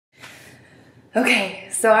Okay,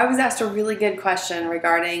 so I was asked a really good question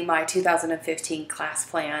regarding my 2015 class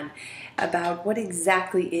plan about what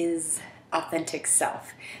exactly is authentic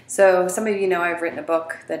self. So some of you know I've written a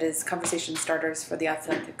book that is Conversation Starters for the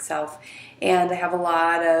Authentic Self, and I have a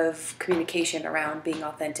lot of communication around being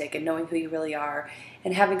authentic and knowing who you really are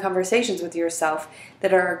and having conversations with yourself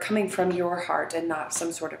that are coming from your heart and not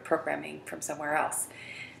some sort of programming from somewhere else.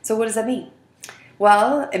 So what does that mean?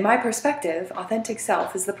 Well, in my perspective, authentic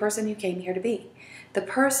self is the person you came here to be, the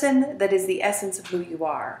person that is the essence of who you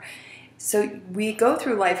are. So we go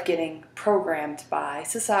through life getting programmed by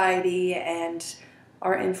society and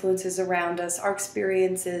our influences around us, our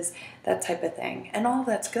experiences, that type of thing. And all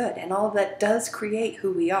that's good, and all of that does create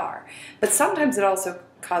who we are. But sometimes it also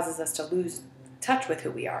causes us to lose touch with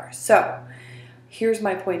who we are. So here's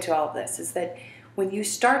my point to all of this, is that when you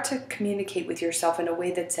start to communicate with yourself in a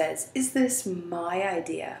way that says, is this my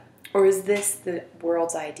idea or is this the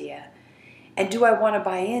world's idea? And do I want to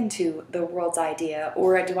buy into the world's idea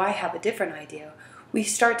or do I have a different idea? We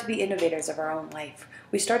start to be innovators of our own life.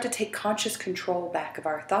 We start to take conscious control back of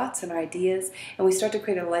our thoughts and our ideas, and we start to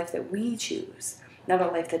create a life that we choose, not a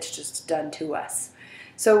life that's just done to us.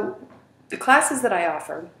 So the classes that I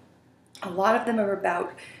offer, a lot of them are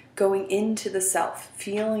about going into the self,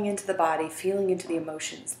 feeling into the body, feeling into the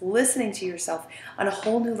emotions, listening to yourself on a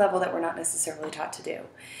whole new level that we're not necessarily taught to do.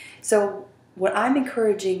 So what I'm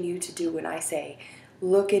encouraging you to do when I say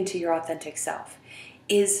look into your authentic self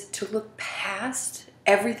is to look past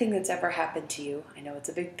everything that's ever happened to you. I know it's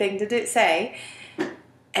a big thing to say.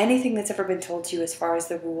 Anything that's ever been told to you as far as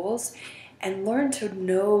the rules, and learn to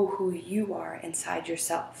know who you are inside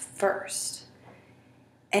yourself first.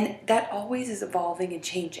 And that always is evolving and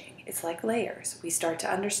changing. It's like layers. We start to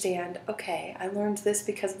understand, okay, I learned this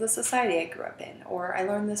because of the society I grew up in, or I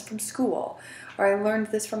learned this from school, or I learned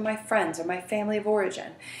this from my friends or my family of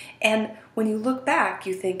origin. And when you look back,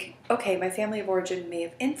 you think, okay, my family of origin may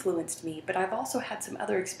have influenced me, but I've also had some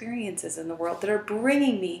other experiences in the world that are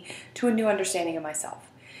bringing me to a new understanding of myself.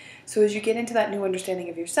 So as you get into that new understanding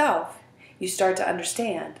of yourself, you start to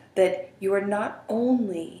understand that you are not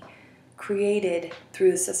only created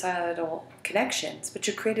through the societal connections, but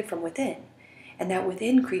you're created from within. And that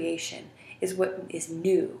within creation is what is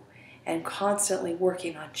new and constantly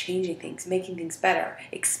working on changing things, making things better,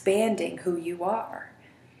 expanding who you are.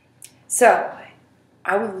 So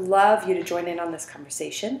I would love you to join in on this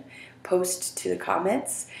conversation. Post to the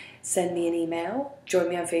comments, send me an email, join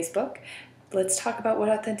me on Facebook. Let's talk about what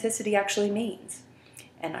authenticity actually means.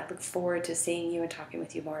 And I look forward to seeing you and talking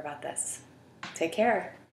with you more about this. Take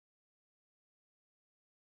care.